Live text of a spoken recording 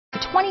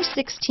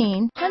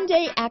2016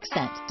 Hyundai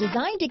Accent.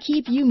 Designed to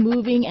keep you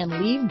moving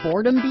and leave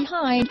boredom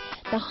behind,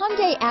 the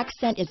Hyundai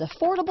Accent is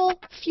affordable,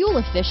 fuel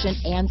efficient,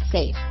 and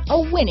safe. A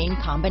winning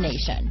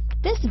combination.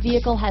 This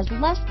vehicle has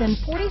less than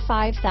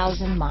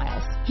 45,000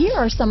 miles. Here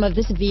are some of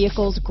this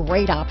vehicle's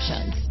great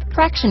options: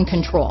 traction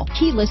control,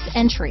 keyless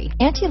entry,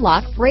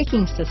 anti-lock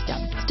braking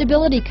system,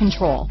 stability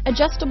control,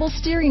 adjustable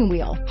steering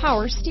wheel,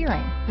 power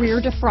steering,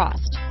 rear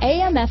defrost,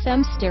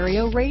 AM/FM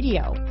stereo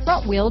radio,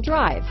 front wheel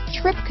drive,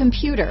 trip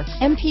computer,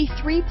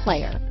 MP3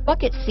 player,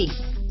 bucket seats,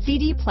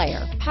 CD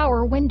player,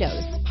 power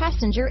windows,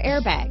 passenger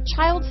airbag,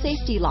 child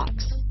safety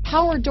locks,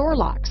 power door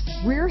locks,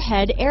 rear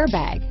head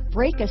airbag,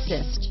 brake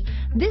assist.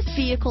 This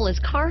vehicle is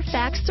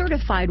Carfax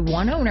certified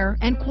one owner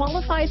and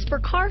qualifies for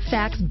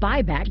Carfax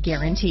buyback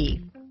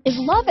guarantee. Is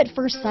love at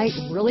first sight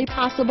really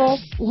possible?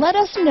 Let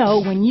us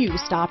know when you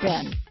stop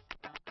in.